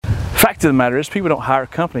fact of the matter is, people don't hire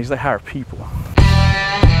companies, they hire people.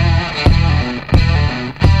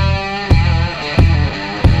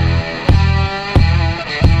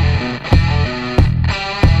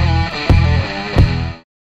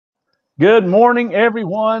 Good morning,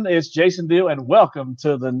 everyone. It's Jason Deal, and welcome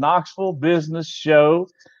to the Knoxville Business Show.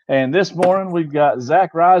 And this morning, we've got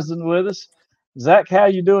Zach Risden with us. Zach, how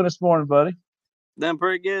you doing this morning, buddy? Done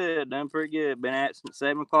pretty good. Been at since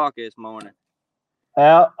 7 o'clock this morning.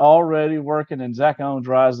 Out already working, and Zach owns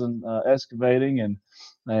Risden Excavating,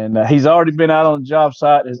 and he's already been out on the job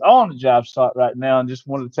site. Is on the job site right now, and just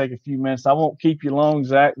wanted to take a few minutes. I won't keep you long,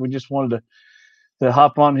 Zach. We just wanted to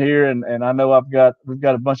hop on here, and I know we've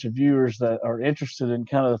got a bunch of viewers that are interested in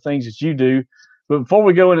kind of the things that you do. But before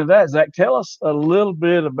we go into that, Zach, tell us a little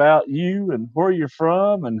bit about you and where you're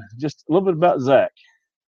from, and just a little bit about Zach.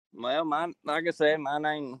 Well, like I said, my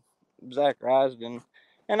name is Zach Risden,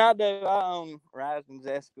 and I own Risden's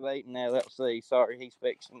Excavating LLC. Sorry, he's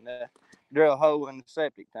fixing to drill a hole in the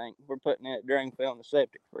septic tank. We're putting in a drain fill in the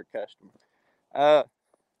septic for a customer.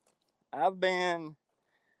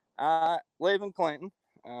 I live in Clinton.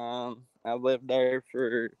 I've lived there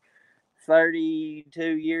for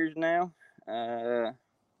 32 years now.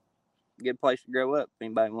 Good place to grow up if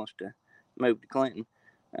anybody wants to move to Clinton.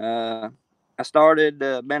 I started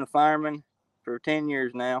been a fireman for 10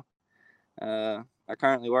 years now. I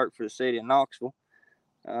currently work for the city of Knoxville.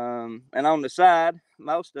 And on the side,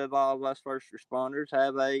 most of all of us first responders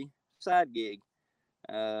have a side gig.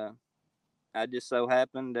 I just so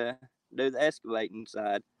happen to do the excavating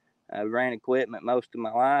side. I ran equipment most of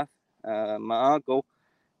my life. My uncle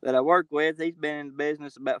that I work with, he's been in the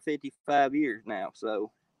business about 55 years now.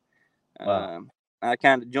 So Wow. I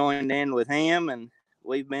kind of joined in with him, and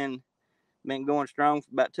we've been going strong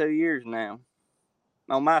for about 2 years now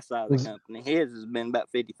on my side of the company. His has been about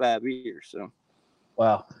 55 years. So,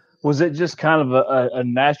 wow. Was it just kind of a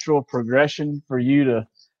natural progression for you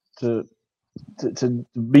to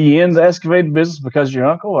be in the excavating business because of your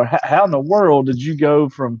uncle, or how in the world did you go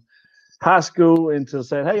from high school into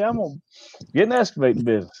saying, "Hey, I'm gonna get in the excavating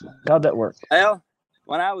business"? How'd that work? Well,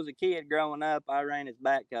 when I was a kid growing up, I ran his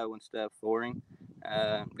backhoe and stuff for him.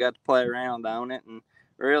 Got to play around on it and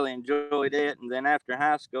really enjoyed it. And then after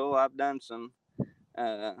high school, I've done some.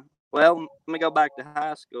 Well, let me go back to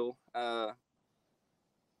high school. The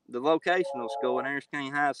vocational school at Harris County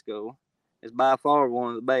High School is by far one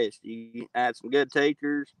of the best. You had some good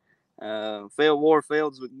teachers. Phil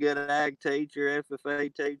Warfield's a good ag teacher, FFA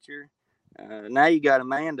teacher. Now you got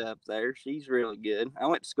Amanda up there. She's really good. I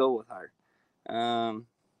went to school with her.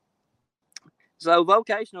 So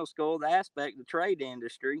vocational school, the aspect, the trade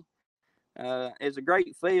industry, is a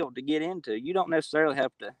great field to get into. You don't necessarily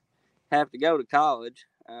have to go to college.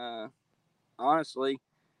 Honestly,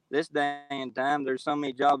 this day and time, there's so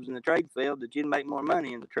many jobs in the trade field that you'd make more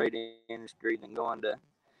money in the trade industry than going to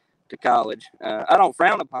college. I don't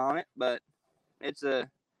frown upon it, but it's a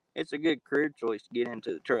good career choice to get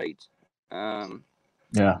into the trades.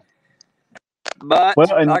 Yeah. But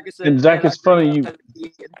well, and, like I said, and Zach, it's funny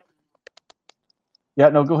Yeah,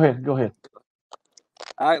 no, go ahead.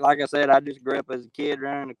 Like I said, I just grew up as a kid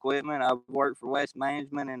running equipment. I've worked for West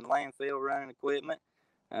Management and landfill running equipment.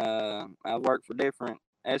 I've worked for different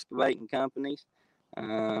excavating companies.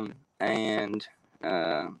 And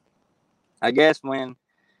I guess when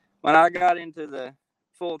I got into the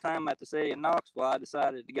full time at the city of Knoxville, I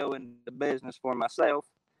decided to go into business for myself.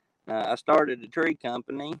 I started a tree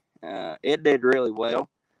company. It did really well.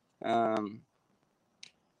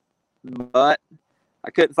 But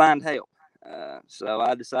I couldn't find help. So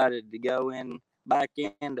I decided to go back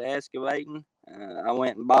into excavating. I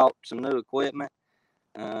went and bought some new equipment.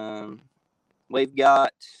 We've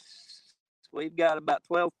got about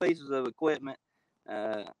 12 pieces of equipment,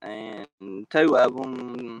 and three of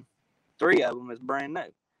them is brand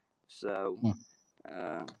new. So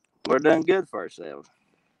we're doing good for ourselves.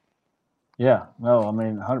 Yeah, no, I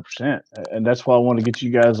mean 100%, and that's why I want to get you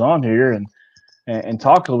guys on here and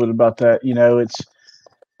talk a little bit about that. You know, it's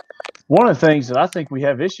one of the things that I think we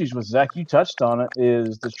have issues with, Zach. You touched on it,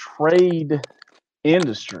 is the trade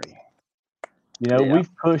industry. You know, we've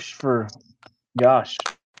pushed for, gosh,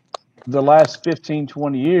 the last 15,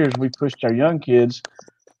 20 years, we pushed our young kids,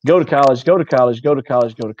 go to college, go to college, go to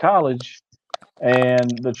college, go to college.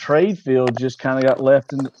 And the trade field just kind of got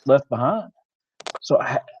left behind. So,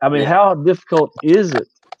 I mean, how difficult is it?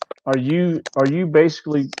 Are you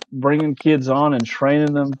basically bringing kids on and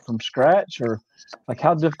training them from scratch, or like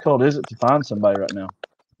how difficult is it to find somebody right now?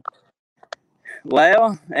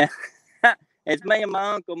 Well, it's me and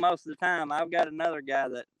my uncle most of the time. I've got another guy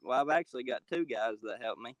I've actually got two guys that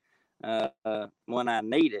help me when I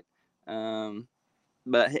need it.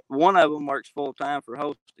 But one of them works full time for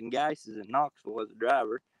Holston Geisses in Knoxville as a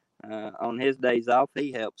driver. On his days off,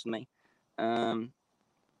 he helps me.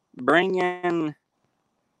 Bringing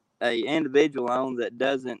a individual on that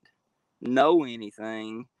doesn't know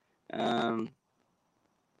anything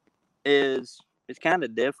is kind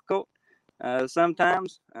of difficult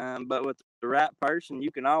sometimes. But with the right person,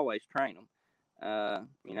 you can always train them.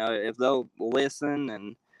 If they'll listen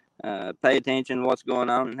and pay attention to what's going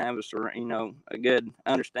on and have a good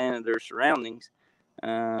understanding of their surroundings.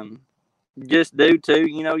 Just due to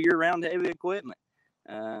you're around heavy equipment.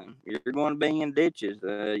 You're going to be in ditches.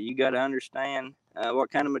 You got to understand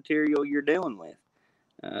what kind of material you're dealing with.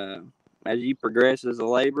 As you progress as a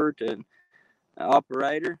laborer to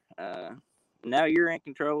operator, now you're in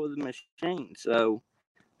control of the machine. So,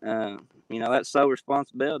 that's sole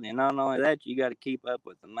responsibility. And not only that, you got to keep up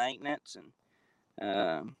with the maintenance. And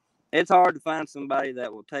it's hard to find somebody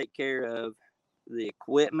that will take care of the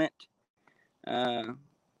equipment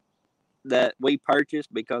that we purchase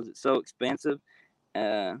because it's so expensive.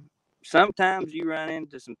 Sometimes you run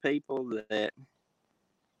into some people that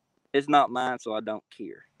it's not mine, so I don't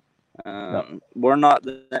care. We're not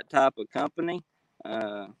that type of company.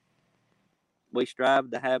 We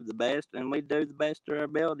strive to have the best, and we do the best of our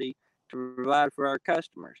ability to provide for our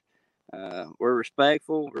customers. We're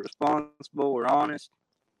respectful, we're responsible, we're honest.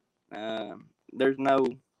 There's no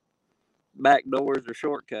back doors or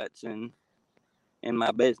shortcuts in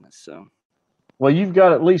my business. So. Well, you've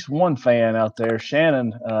got at least one fan out there,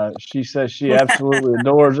 Shannon. She says she absolutely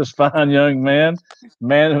adores this fine young man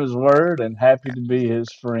of his word, and happy to be his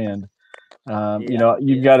friend.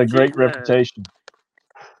 You've got a great reputation.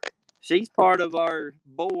 She's part of our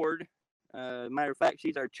board. Matter of fact,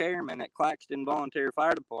 she's our chairman at Claxton Volunteer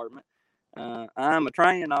Fire Department. I'm a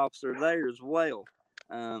training officer there as well.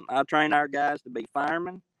 I train our guys to be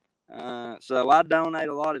firemen. So I donate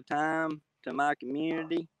a lot of time to my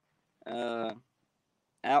community.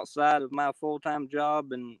 Outside of my full-time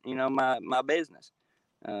job and my business,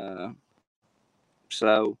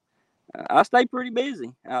 so I stay pretty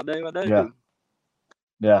busy. I do.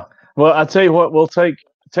 Yeah. Well, I tell you what, we'll take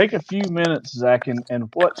a few minutes, Zach, and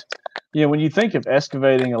what when you think of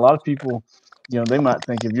excavating, a lot of people, they might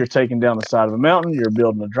think if you're taking down the side of a mountain, you're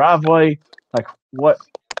building a driveway. Like what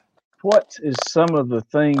is some of the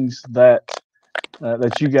things that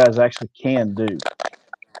you guys actually can do?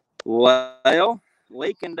 Well,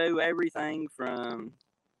 we can do everything from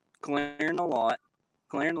clearing a lot,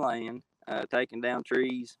 clearing land, taking down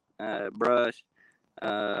trees, brush.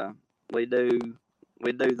 We do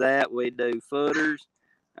that. We do footers.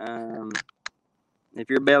 If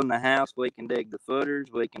you're building a house, we can dig the footers.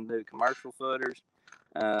 We can do commercial footers.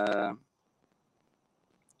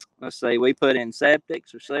 Let's see, we put in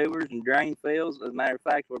septics or sewers and drain fields. As a matter of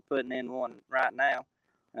fact, we're putting in one right now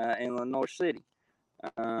in Lenoir City.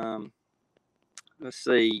 Let's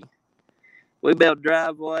see. We build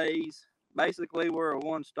driveways. Basically, we're a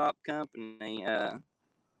one-stop company.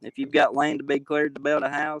 If you've got land to be cleared to build a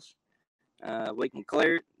house, we can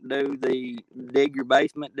clear it, dig your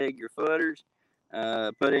basement, dig your footers,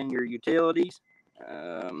 put in your utilities,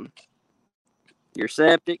 your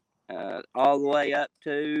septic, all the way up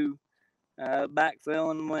to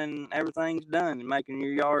backfilling when everything's done and making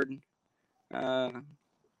your yard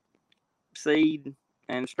seed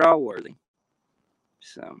and straw worthy.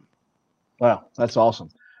 So, wow, that's awesome.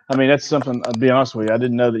 I mean, that's something. I'll be honest with you, I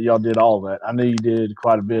didn't know that y'all did all that. I knew you did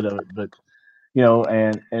quite a bit of it, but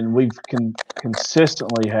and we've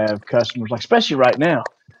consistently have customers, like especially right now.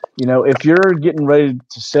 If you're getting ready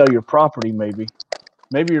to sell your property, maybe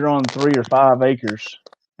you're on 3 or 5 acres,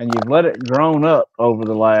 and you've let it grown up over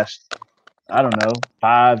the last, I don't know,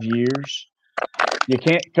 5 years. You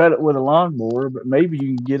can't cut it with a lawnmower, but maybe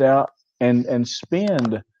you can get out and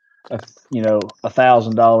spend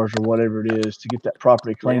 $1,000 or whatever it is to get that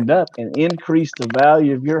property cleaned up and increase the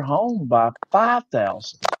value of your home by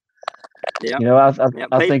 $5,000. Yeah.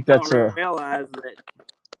 I think that's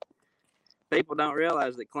people don't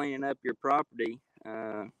realize that cleaning up your property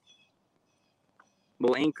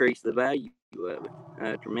will increase the value of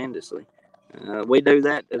it tremendously. We do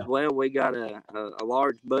that as well. We got a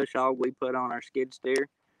large bush hog we put on our skid steer,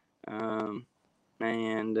 and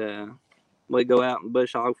we go out and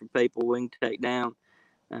bush hog for people. We can take down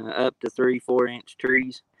up to 3-4 inch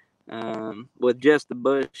trees with just the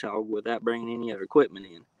bush hog without bringing any other equipment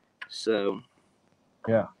in. So,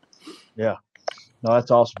 yeah, no, that's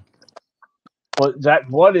awesome. Well, Zach,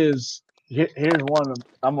 here's one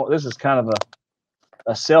of this is kind of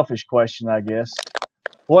a selfish question, I guess.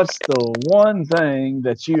 What's the one thing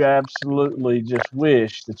that you absolutely just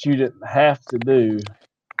wish that you didn't have to do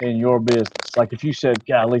in your business? Like if you said,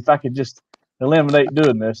 golly, if I could just eliminate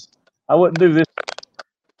doing this, I wouldn't do this,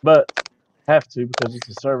 but have to because it's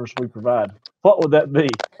a service we provide. What would that be?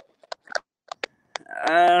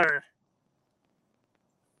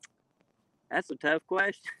 That's a tough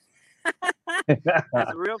question.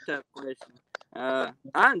 That's a real tough question. I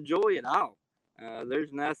enjoy it all.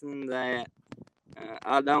 There's nothing that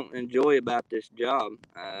I don't enjoy about this job,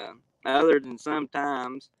 other than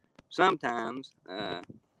sometimes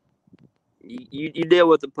you deal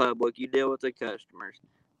with the public, you deal with the customers.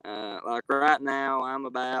 Like right now,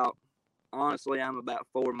 honestly, I'm about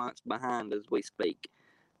 4 months behind as we speak.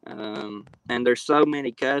 And there's so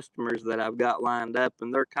many customers that I've got lined up,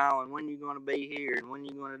 and they're calling, when you going to be here, and when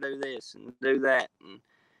you going to do this and do that, and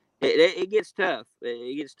it gets tough.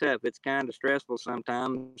 It gets tough. It's kind of stressful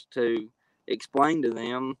sometimes to explain to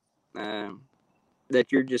them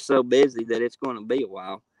that you're just so busy that it's going to be a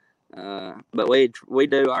while. But we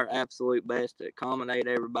do our absolute best to accommodate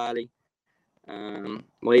everybody.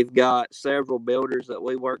 We've got several builders that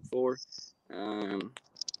we work for. A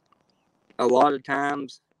lot of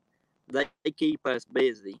times they keep us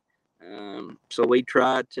busy. So we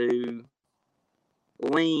try to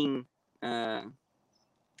lean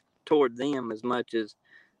toward them as much as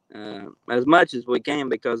we can,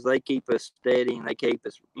 because they keep us steady and they keep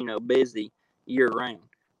us, busy year round.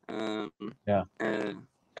 Yeah.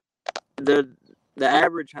 The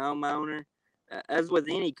average homeowner, as with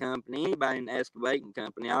any company, anybody in the excavating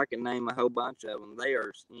company, I can name a whole bunch of them. They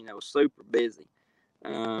are, super busy.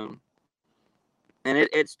 And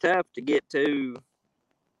it's tough to get to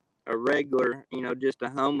a regular, just a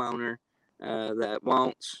homeowner that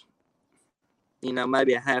wants,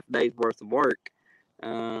 maybe a half day's worth of work.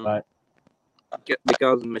 Right.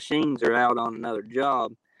 Because the machines are out on another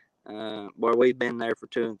job, where we've been there for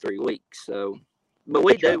 2 and 3 weeks. So, but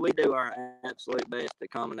we do our absolute best to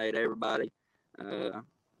accommodate everybody.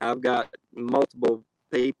 I've got multiple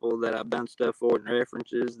people that I've done stuff for and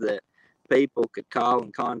references that people could call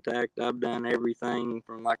and contact. I've done everything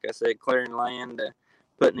from, like I said, clearing land to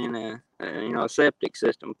putting in a septic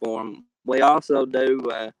system for them. We also do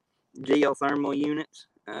geothermal units,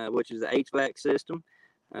 which is the HVAC system.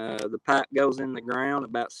 The pipe goes in the ground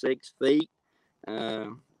about 6 feet,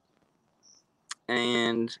 and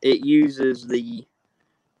it uses the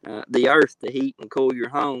earth to heat and cool your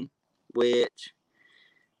home, which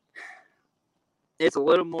it's a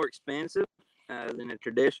little more expensive than a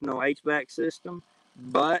traditional HVAC system,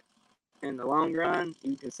 but in the long run,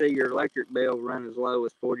 you can see your electric bill run as low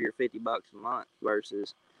as $40 or $50 a month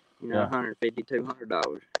versus, $150,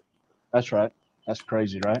 $200. That's right. That's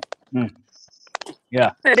crazy, right?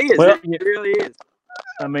 Yeah. It is. Well, it really is.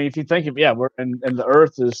 I mean, if you think of we're and the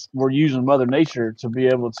Earth we're using Mother Nature to be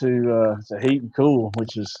able to heat and cool,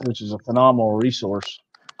 which is a phenomenal resource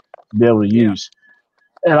to be able to use.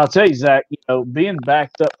 And I'll tell you, Zach, being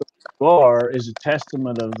backed up as you are is a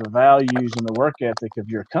testament of the values and the work ethic of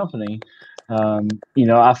your company.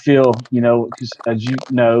 I feel, because as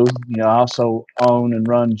I also own and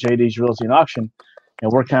run JD's Realty and Auction,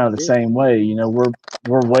 and we're kind of the same way.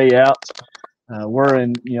 We're way out. We're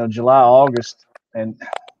in, July, August, and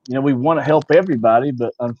we want to help everybody,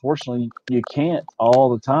 but unfortunately, you can't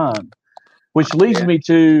all the time. Which leads me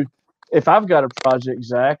to, if I've got a project,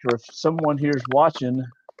 Zach, or if someone here's watching,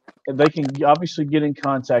 they can obviously get in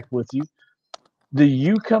contact with you. Do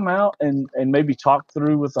you come out and maybe talk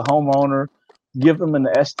through with the homeowner, give them an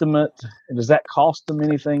estimate? And does that cost them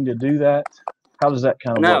anything to do that? How does that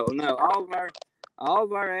kind of work? No. All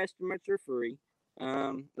of our estimates are free.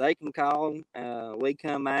 They can call. We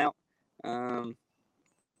come out.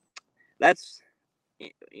 That's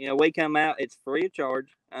we come out. It's free of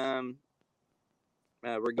charge.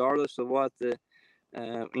 Regardless of what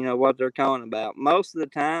what they're calling about. Most of the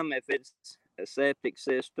time, if it's a septic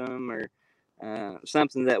system or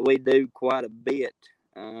something that we do quite a bit,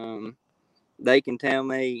 they can tell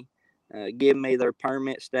me, give me their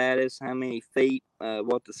permit status, how many feet,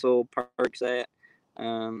 what the soil perk's at,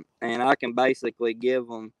 and I can basically give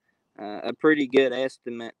them a pretty good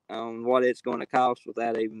estimate on what it's going to cost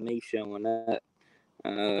without even me showing up.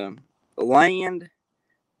 Land,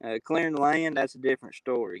 clearing land, that's a different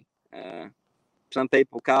story. Some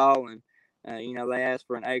people call and they ask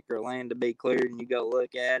for an acre of land to be cleared, and you go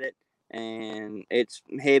look at it, and it's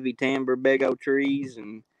heavy timber, big old trees,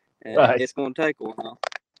 and it's going to take a while.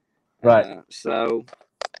 Right. So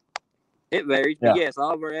it varies, but yes,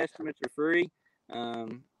 all of our estimates are free.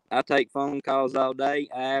 I take phone calls all day.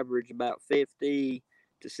 I average about 50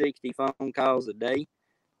 to 60 phone calls a day.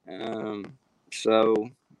 So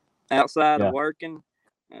outside of working,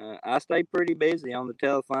 I stay pretty busy on the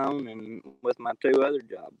telephone and with my 2 other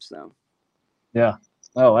jobs. So Yeah.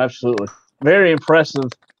 Oh, absolutely. Very impressive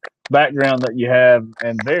background that you have,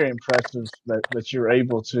 and very impressive that you're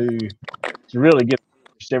able to really get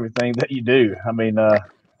everything that you do. I mean,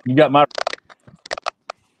 you got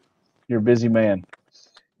you're a busy man.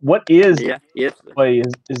 What is yeah, yes, sir. way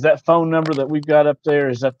is that phone number that we've got up there?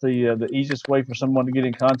 Is that the easiest way for someone to get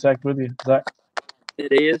in contact with you, Zach?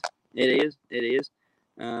 It is. It is. It is.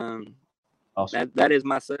 Um, Awesome. that is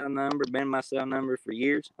my cell number. Been my cell number for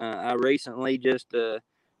years. I recently just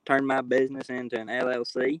turned my business into an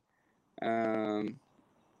LLC,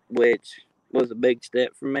 which was a big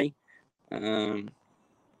step for me. Um,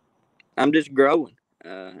 I'm just growing,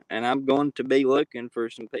 and I'm going to be looking for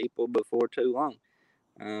some people before too long.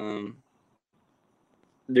 Um,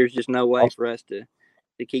 there's just no way Awesome. for us to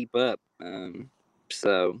keep up.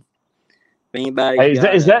 So if anybody's Hey,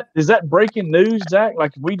 got is that breaking news, Zach?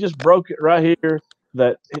 Like we just broke it right here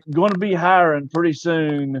that going to be hiring pretty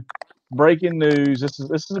soon. Breaking news. This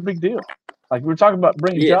is a big deal. Like we're talking about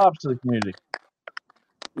bringing yes, jobs to the community.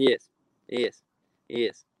 yes, yes,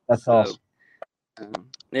 yes. That's So awesome.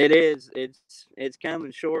 it is. It's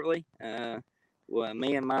coming shortly. Well,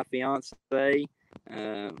 me and my fiance,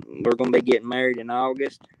 we're going to be getting married in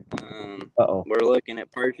August. Uh-oh. We're looking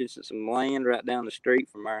at purchasing some land right down the street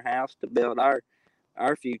from our house to build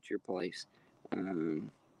our future place.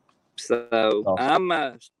 So Awesome.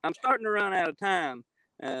 I'm starting to run out of time,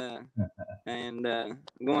 and I'm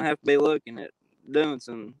going to have to be looking at doing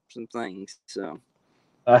some things. So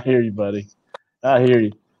I hear you, buddy. I hear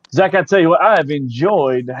you. Zach, I tell you what, I have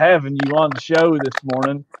enjoyed having you on the show this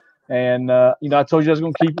morning. And, I told you I was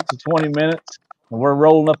going to keep it to 20 minutes, and we're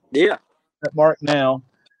rolling up yeah. that mark now.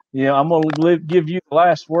 I'm going to give you the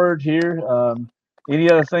last word here. Any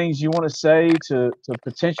other things you want to say to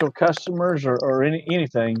potential customers or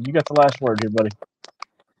anything? You got the last word here, buddy.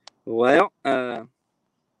 Well,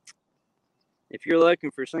 if you're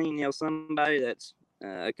looking for somebody that's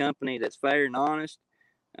a company that's fair and honest,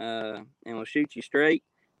 and will shoot you straight,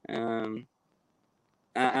 I'm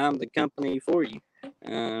the company for you.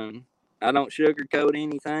 I don't sugarcoat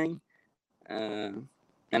anything, and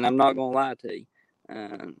I'm not gonna lie to you.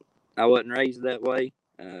 I wasn't raised that way,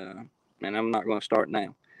 and I'm not gonna start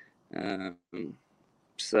now.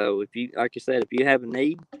 So if you, like I said, if you have a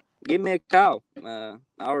need, give me a call.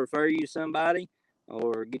 I'll refer you to somebody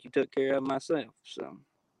or get you took care of myself. So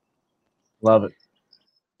Love it.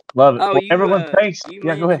 Love it. oh, Well, everyone, thanks. you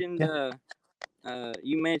Yeah, go ahead. mentioned Yeah.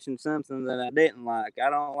 you mentioned something that I didn't like. I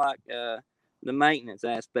don't like the maintenance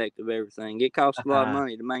aspect of everything. It costs a lot of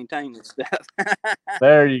money to maintain this stuff.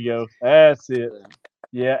 There you go. That's it. So,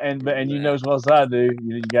 Yeah, and you know as well as I do,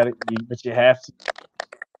 you got it, but you have to.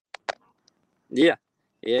 yeah,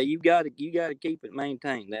 yeah, you got to keep it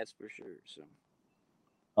maintained. That's for sure. So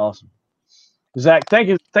Awesome. Zach, thanks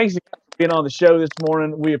again for being on the show this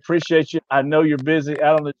morning. We appreciate you. I know you're busy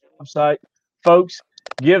out on the job site. Folks,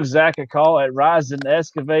 give Zach a call at Rising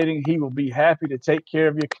Excavating. He will be happy to take care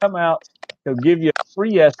of you. Come out. He'll give you a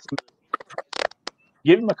free estimate.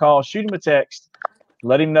 Give him a call. Shoot him a text.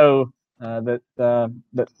 Let him know that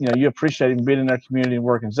you appreciate him being in our community and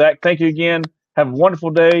working. Zach, thank you again. Have a wonderful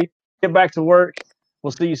day. Get back to work.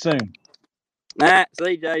 We'll see you soon. All right,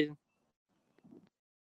 see you, Jason.